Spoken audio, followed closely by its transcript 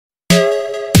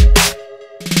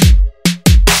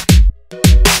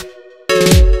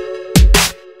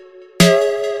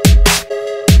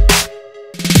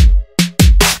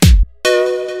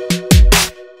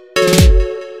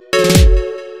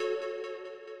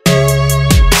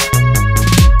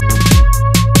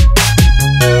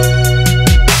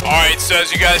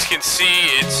as you guys can see,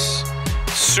 it's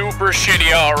super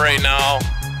shitty out right now.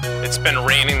 It's been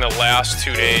raining the last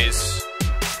 2 days.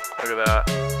 Look at that.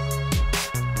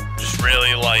 Just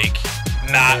really like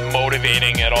not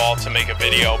motivating at all to make a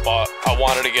video, but I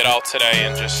wanted to get out today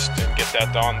and just get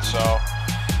that done. So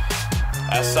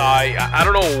I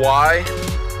don't know why,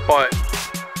 but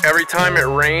every time it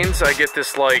rains I get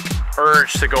this like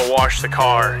urge to go wash the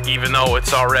car, even though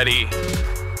it's already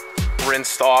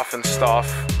rinsed off and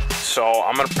stuff. So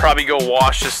I'm gonna probably go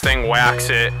wash this thing, wax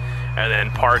it, and then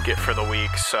park it for the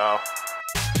week. So,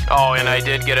 oh, and I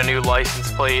did get a new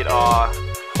license plate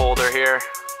holder here.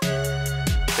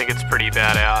 I think it's pretty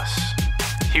badass.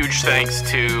 Huge thanks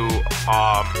to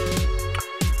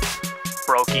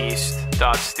Broke East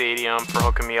Stadium for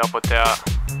hooking me up with that.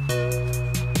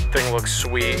 Thing looks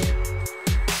sweet.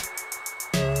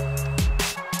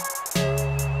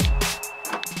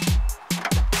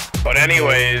 But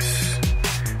anyways,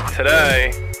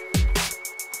 today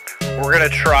we're gonna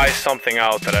try something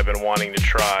out that I've been wanting to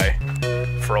try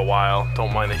for a while.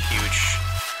 Don't mind the huge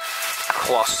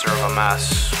cluster of a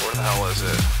mess. Where the hell is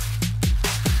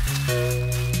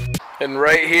it? And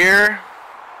right here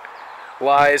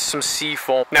lies some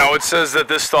seafoam. Now it says that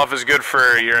this stuff is good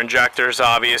for your injectors,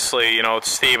 obviously. You know, it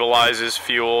stabilizes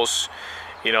fuels,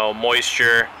 you know,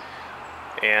 moisture,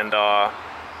 and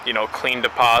you know, clean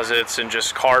deposits and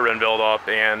just carbon buildup.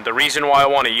 And the reason why I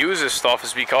want to use this stuff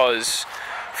is because,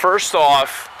 first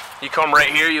off, you come right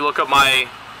here, you look at my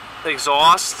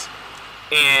exhaust,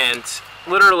 and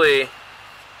literally,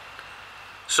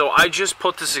 so I just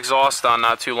put this exhaust on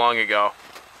not too long ago,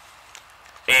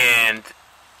 and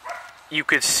you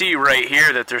could see right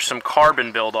here that there's some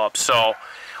carbon buildup. So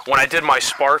when I did my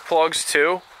spark plugs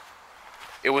too,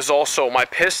 it was also, my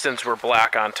pistons were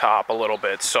black on top a little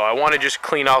bit. So I want to just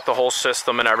clean out the whole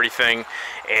system and everything.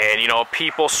 And you know,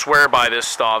 people swear by this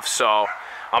stuff, so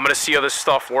I'm gonna see how this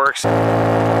stuff works.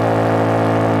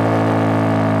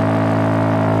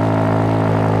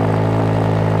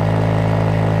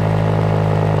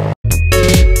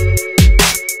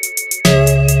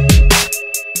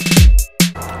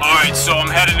 So I'm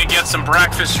heading to get some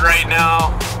breakfast right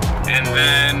now, and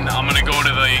then I'm gonna go to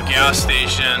the gas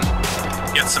station,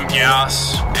 get some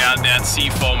gas, add that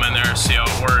seafoam in there, see how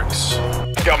it works.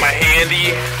 Got my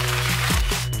handy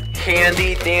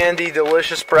dandy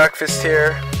delicious breakfast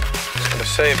here. Just gonna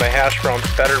say my hash browns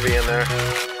better be in there.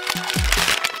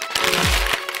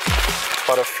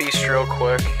 About to feast real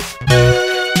quick.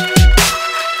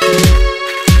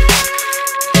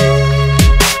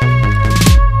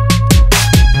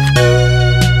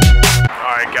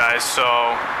 So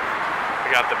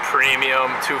I got the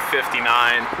premium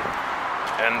 259,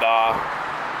 and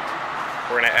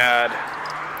we're gonna add,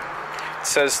 it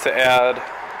says to add,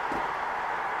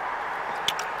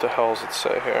 what the hell does it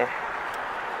say here?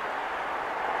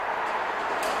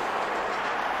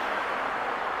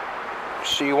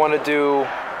 So you want to do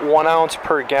 1 ounce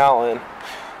per gallon.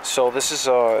 So this is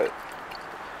a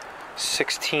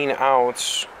 16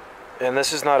 ounce, and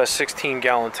this is not a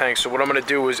 16-gallon tank. So what I'm gonna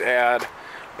do is add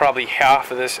probably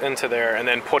half of this into there and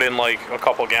then put in like a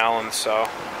couple gallons. So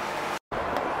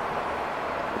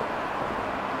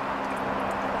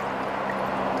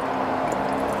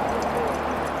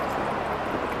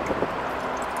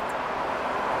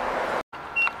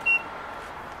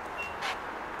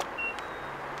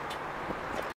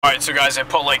alright, so guys, I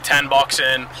put like 10 bucks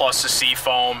in plus the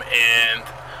seafoam, and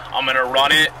I'm gonna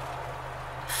run it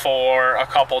for a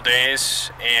couple days,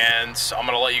 and I'm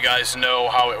gonna let you guys know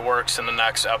how it works in the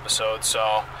next episode.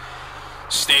 So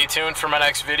stay tuned for my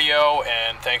next video,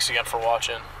 and thanks again for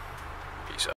watching.